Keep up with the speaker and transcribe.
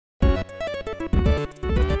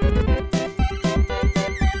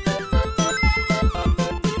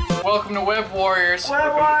welcome to Web Warriors.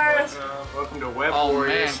 Web Warriors! Welcome to Web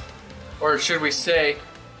Warriors. Man. Or should we say,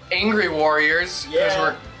 Angry Warriors?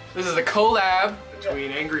 Yeah. This is a collab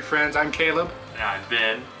between angry friends. I'm Caleb. And I'm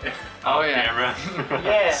Ben. Oh yeah. Camera.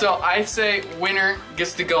 Yeah. So I say winner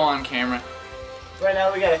gets to go on camera. Right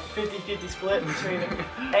now we got a 50-50 split between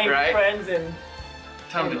angry Right. friends and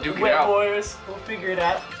Time to duke it Web out. Warriors. We'll figure it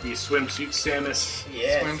out. The swimsuit Samus.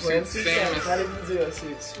 Yeah, Swimsuit Samus. Not even zero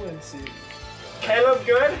suit, swimsuit. Caleb,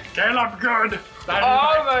 good? Caleb good.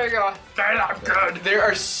 Oh my god. Caleb good. There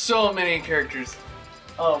are so many characters.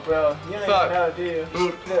 Oh, bro, you don't Fuck. even know, do you?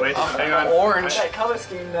 Ooh, wait, hang on. Orange. That color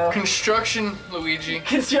scheme, though. Construction Luigi.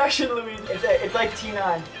 Construction Luigi. It's like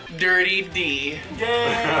T9. Dirty D.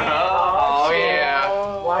 Dang. Oh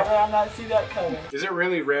yeah. Why did I not see that color? Is it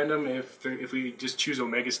really random if we just choose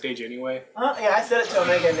Omega stage anyway? Yeah, I set it to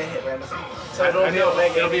Omega and they hit random. So I it'll be know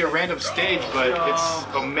Omega. it'll be a random stage, but it's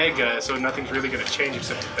Omega, so nothing's really going to change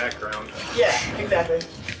except the background. Yeah, exactly.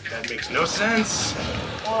 That makes no sense.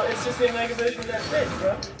 Well, it's just the Omega version of that stage,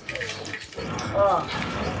 bro.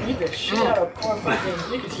 Oh, beat the shit out of poor fucking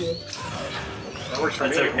Pikachu. That works for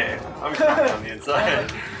That's me. okay. I'm strong on the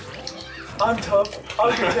inside. I'm tough.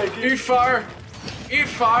 I can take it. Eat fire. Eat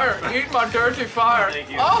fire. Eat my dirty fire. Thank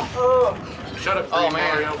you. Oh. Oh, Shut up, Oh, Green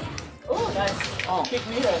man. Mario. oh, nice. Oh. Kick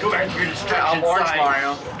me out. Go back to your Yeah, distraction I'm Orange side.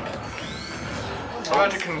 Mario. I'm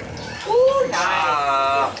about to Ooh,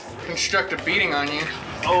 nice. construct a beating on you.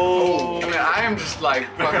 Oh. I mean, I am just like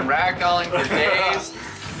fucking ragdolling for days.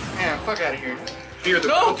 Man, fuck out of here. Fear the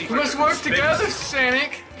No, bounty we must hunter work from space. together,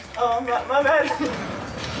 Sonic. Oh, my bad.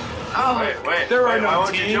 Oh, Wait. There are why no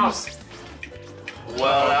won't you jump? teams.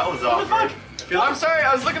 Well, that was awkward. I'm sorry,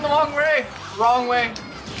 I was looking the wrong way. Wrong way.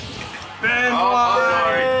 Ben, Oh, I'm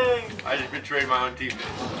sorry. Dang. I just betrayed my own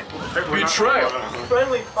teammate. Betrayal.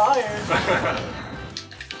 Friendly fire.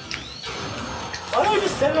 Why don't we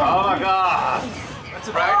just set it on? Oh my god. That's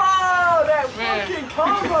a right. Oh, that Man. fucking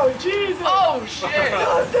combo, Jesus! Oh shit.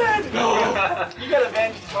 Dustin! You got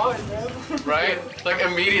advantage bars, bro. Right? Like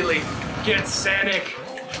immediately. get Sonic.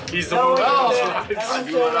 He's the That one was that Oh. it. decides. That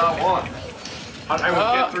was Do what I it. want. I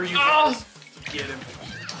will get through you. Oh, Get him.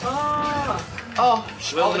 Oh. oh, all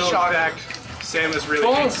Little the known shock. fact, Samus really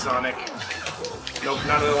Boom. hates Sonic. Nope,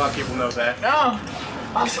 not a lot of people know that. No.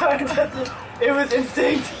 I'm sorry, Dustin. It was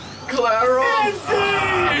instinct. Collateral.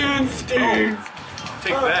 Instinct.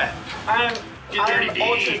 Take that. I'm dirty, D.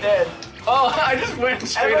 ultra dead. Oh, I just went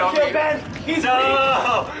straight Everyone on kill you. Ben. He's weak.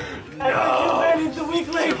 No. Everyone kill Ben. He's the weak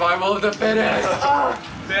link. Survival of the fittest. Ah.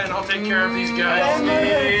 Ben, I'll take care of these guys.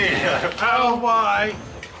 Ben. Oh, why?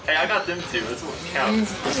 Hey, I got them too. That's what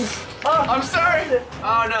counts. Oh, I'm sorry.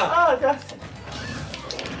 Oh no. oh, Dustin.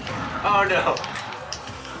 Oh no.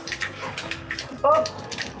 Oh,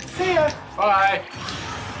 see ya. Bye.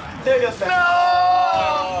 There goes Ben.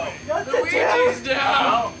 No. Dustin, Luigi's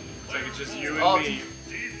down. It's like it's just you and Oh. me.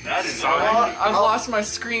 That is Sonic. not. I've lost my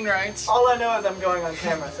screen rights. all I know is I'm going on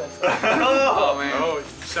camera, so it's good. Oh man. Oh, you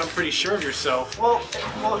sound pretty sure of yourself. Well,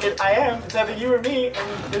 I am. It's either you or me,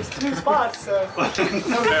 and there's two spots, so I'm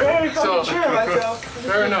very fucking So- sure of myself.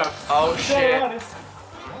 Fair enough. Oh Very shit. honest.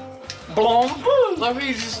 Boom. Love how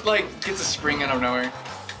he just like gets a spring out of nowhere.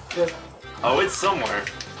 Good. Oh, it's somewhere.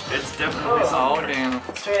 It's definitely Oh. Oh somewhere.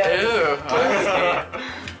 damn. Straight out. Ew. Okay.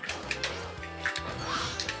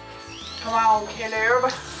 Come on,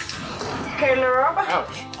 Caleb. Caleb.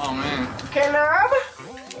 Ouch. Oh man. Caleb.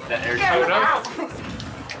 That air Caleb. up.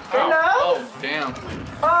 Caleb. Oh damn.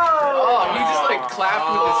 Oh. Oh, he just like clapped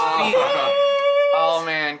with his feet. Oh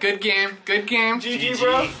man. Good game. Good game. GG,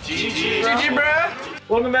 bro. GG. GG, bruh.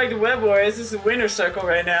 Welcome back to Web Warriors. This is a winner circle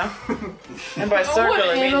right now. And by circle,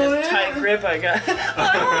 I mean this tight grip I got.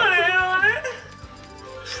 I want in on it.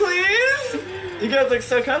 Please? You guys look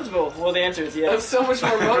so comfortable. Well, the answer is That's yes. so much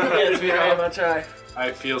more Yes, motivated. we very much are.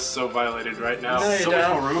 I feel so violated right now. No, you So much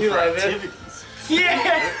don't. more room You for love it. activities.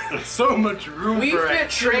 Yeah! So much room We for Fit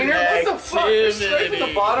Trainer? What the fuck? They're straight from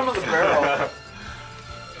the bottom of the barrel.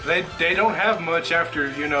 They don't have much after,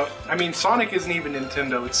 you know. I mean, Sonic isn't even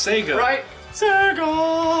Nintendo. It's Sega. Right?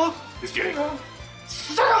 Circle! It's gay.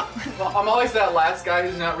 Well, I'm always that last guy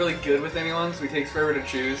who's not really good with anyone, so he takes forever to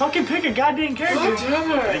choose. Fucking pick a goddamn character.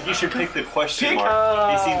 I think you should pick the question Pick,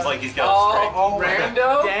 mark. He seems like he's got a strike. Oh,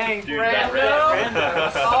 rando? Dang. Dude, Rando?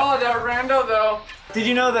 that Oh, that rando though. Did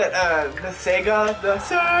you know that the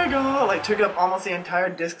Sega, like took up almost the entire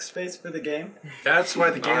disk space for the game? That's why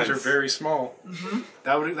the games are Nice. very small.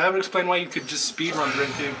 That would explain why you could just speed run through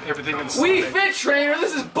everything in We Sonic. Fit Trainer,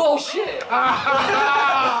 this is bullshit.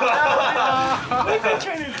 That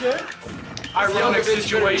trainer's good. Ironic Yoga bitch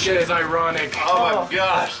situation better is ironic. Oh my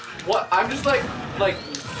gosh. What? I'm just like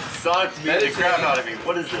Sonic beat the Meditating. crap out of me.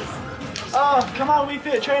 What is this? Oh, come on, Wii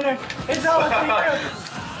Fit trainer. It's all up to you.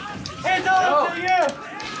 It's all up to you.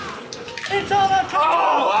 It's all up to you.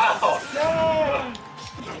 Oh, wow. No.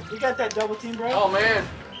 You got that double team, bro? Oh man.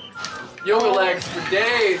 Yoga legs for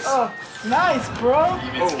days. Oh, nice, bro.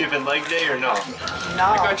 You been skipping leg day or no? No.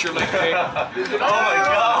 I got your leg day.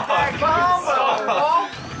 Oh my god.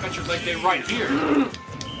 Combo. Got your leg day right here.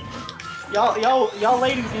 Y'all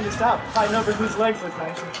ladies need to stop fighting over whose legs look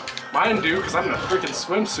nicer. Mine do, because I'm in a freaking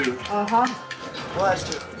swimsuit. Uh-huh. Well, that's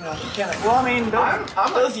true. You know, you can't. Well, I mean,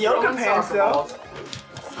 those yoga throwing pants, soccer though. balls.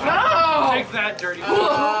 No! Take that, dirty.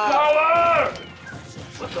 Power!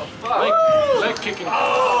 What the fuck? Leg kicking.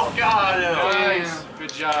 Oh, got him. Nice.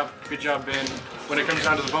 Good job, Ben. When it comes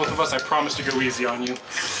down to the both of us, I promise to go easy on you.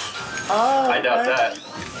 Oh, I doubt okay. that.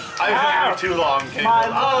 I've been here too long, Cable. My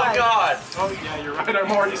Oh, life. God. Oh yeah, you're right.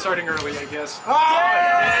 I'm already starting early, I guess.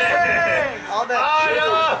 Dang! All that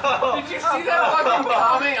Oh, Did you see that fucking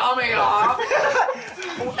comment? Oh my god.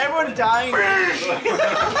 shit. Everyone's dying.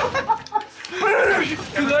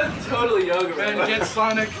 Dude, that's totally yoga, Ben, man. get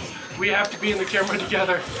Sonic. We have to be in the camera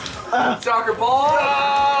together. Soccer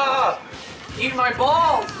ball. Eat my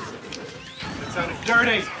balls. That sounded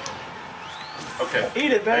dirty. Okay.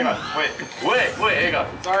 Eat it, Hang Ben. on. Wait, hang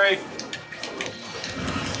on. Sorry.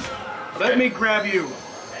 Let me grab you.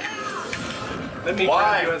 Let me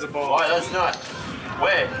grab you as a ball. Why? That's not.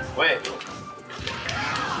 Wait.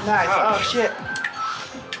 Nice. Ouch. Oh, shit.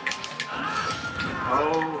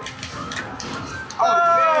 Oh.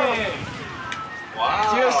 Oh! Dang.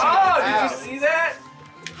 Wow. Oh, did you see that?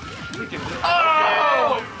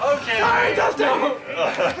 Oh! Okay. Sorry,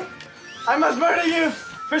 Dustin! I must murder you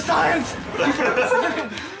for science!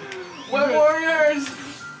 Web Warriors!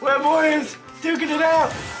 Web Warriors, duking it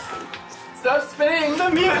out! Stop spinning! The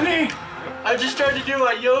mutiny! I'm just trying to do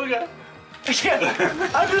my yoga. I'm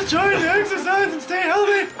just trying to exercise and stay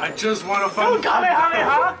healthy! I just want to Don't fun.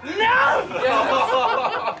 Kamehameha!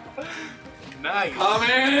 No! Nice. Come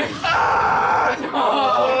in!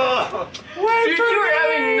 Wait Dude, for you were me!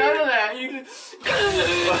 having none of that. You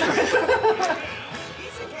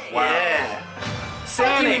Wow. Yeah.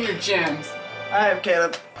 Sonic in Sonic! your gems. I have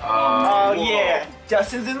Caleb. Oh yeah.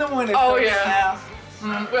 Dustin's in the winner. Oh, circle yeah.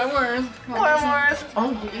 now. Web Warriors. Web Warriors.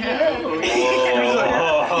 Oh yeah.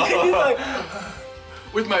 He's like,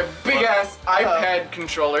 With my big ass iPad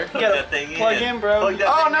controller. you gotta that thing plug in. in, bro. Plug that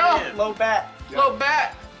Oh, thing no. in. Low bat. Low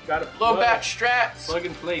bat. Got it. Low bat strats. Plug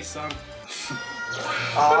and play, son.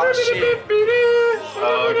 Oh shit.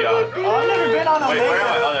 Oh god. Oh, I've never been on Wait, Omega. where am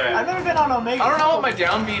I? Other end. I've never been on Omega. I don't know what my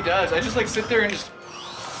down B does. I just like sit there and just.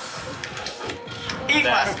 Eat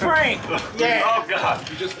my spring. Yeah. Oh god.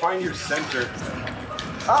 You just find your center.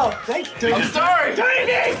 Oh, thanks, dude. I'm sorry!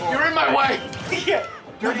 You're in my way! Yeah.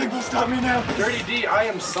 Nothing will stop me now. Dirty D, I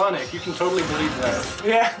am Sonic. You can totally believe that.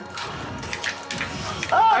 Yeah.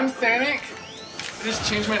 I'm Sonic. I just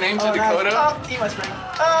changed my name to Oh, Dakota. nice. Oh, eat my spring.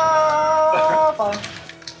 Oh,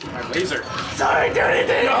 fun. My laser. Sorry, Dirty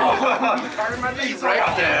D. He's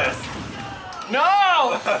right there.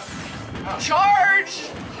 No! Charge!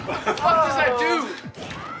 What the fuck does that do?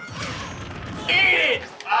 Eat it!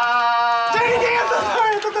 Dirty D, I'm so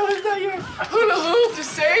sorry. I thought that was not you. Hula hoop to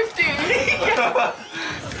safety!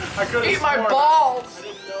 I could've Eat my sworn. balls!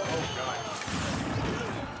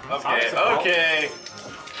 Okay.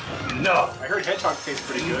 No. I heard Hedgehog tastes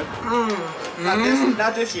pretty good.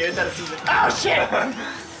 Not this year. It's out of season. Oh shit.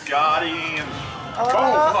 Got him. Oh,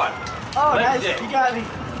 Come on. oh, Let nice. it. You got me.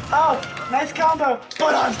 Oh, nice combo.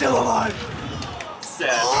 But I'm still alive. Sad.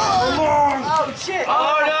 Oh shit.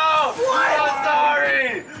 Oh no! What? I'm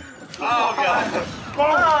sorry! Oh god.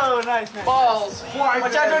 Oh, nice. Balls!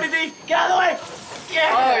 Watch out, Dirty D. Get out of the way.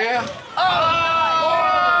 Yeah. Oh yeah.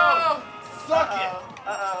 Oh! Suck it.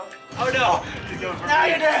 Uh-oh. Oh no! He's going for Now me.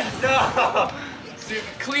 you're dead. No! Dude,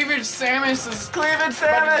 Cleavage Samus is Cleveland about to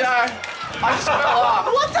Samus. die. I just fell off.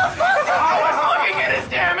 What the fuck? I was looking at his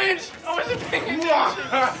damage! I wasn't paying attention.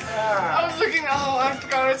 I was looking, oh, I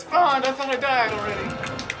forgot I spawned. I thought I died already.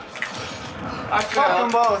 I Fuck them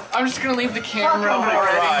fell. both. I'm just gonna leave the camera Fuck 'em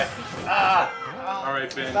already. Alright. Ah! All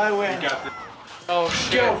right, Ben. I win. You got this. Oh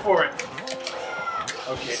shit. Go for it.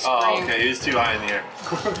 Okay. Oh, okay, he was too high in the air.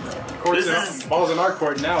 Court's This in, is- balls in our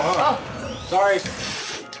court now, huh? Sorry.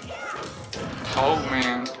 Oh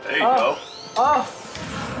man. There you go. Oh,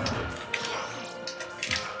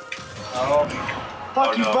 Oh, fuck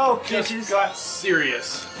Oh, you no. both, just bitches. got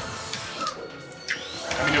serious.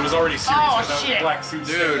 I mean, it was already serious Oh, without shit. black suit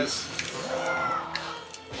Dude. Samus.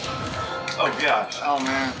 Oh gosh. Oh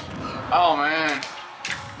man. Oh man.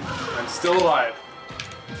 I'm still alive.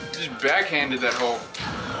 Just backhanded that hole.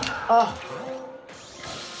 Oh,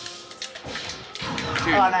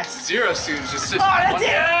 Dude, Oh, nice. Zero Suit's just sitting Oh, that's on it!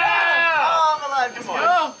 Oh, I'm alive. Come on.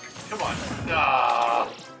 Go! Come on. Ah.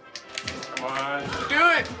 Come on. Do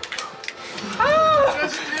it!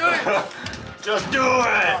 Just do it! Just do it.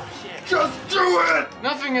 Oh, shit. Just do it!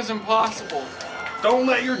 Nothing is impossible. Don't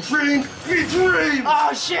let your dreams be dreams!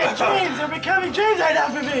 Oh, shit. Dreams are becoming dreams right now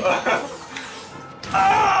for me.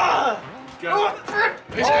 Ah! God.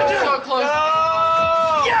 It's so close.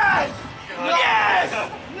 Yes!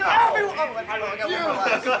 Yes! Everyone! Oh, I got one more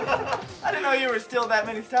left. I didn't know you were still that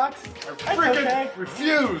many stocks. That's Freaking okay.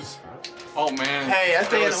 refuse! Oh man. Hey, I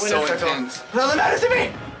stay in That the was winner's so circle. intense. That's all that matters to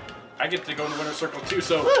me. I get to go in the winner's circle too,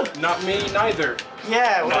 so Woo. not me neither.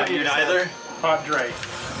 Yeah, Not you neither. Padre.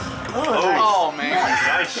 Oh, nice. Oh man.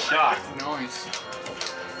 Nice shot. Noise.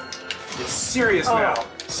 It's serious Oh. now.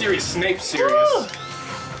 Serious, Snape serious. Woo.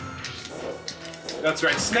 That's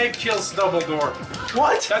right, Snape kills Dumbledore.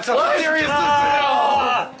 What? That's how serious this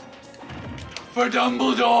Ah! For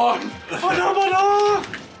Dumbledore. Oh,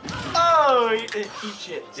 Dumbledore! Oh, eat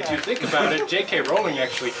shit. is. If you think about it, J.K. Rowling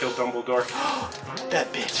actually killed Dumbledore.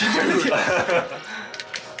 That bitch.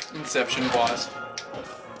 Inception boss.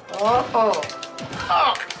 Oh.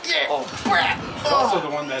 Oh, yeah. Oh. Brat. He's also the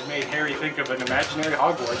one that made Harry think of an imaginary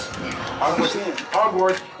Hogwarts.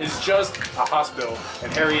 Hogwarts is just a hospital,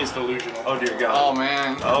 and Harry is delusional. Oh dear Oh God.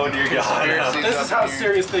 man. Oh dear God. Conspiracies This up is how here.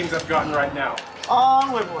 serious things have gotten right now. On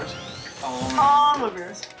Whitboards. Oh man. On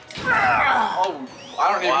Whitboards. Oh,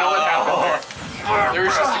 I don't even know what happened there. There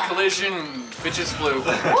was just a collision and bitches flew.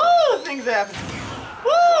 Woo! Things happen.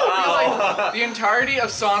 Woo! Feels like the entirety of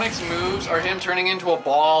Sonic's moves are him turning into a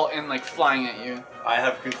ball and like flying at you. I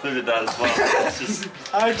have concluded that as well. It's just,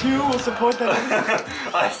 I too will support that.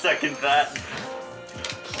 I second that.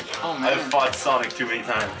 Oh I've man. fought Sonic too many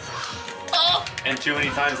times. And too many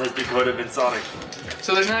times has Dakota been Sonic.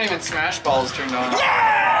 So there's not even Smash Balls turned on.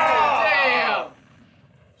 Yeah! Damn!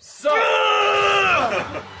 So,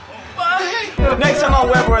 Next time on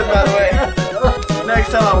Whitboards, by the way.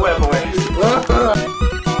 Next time on Whitboards.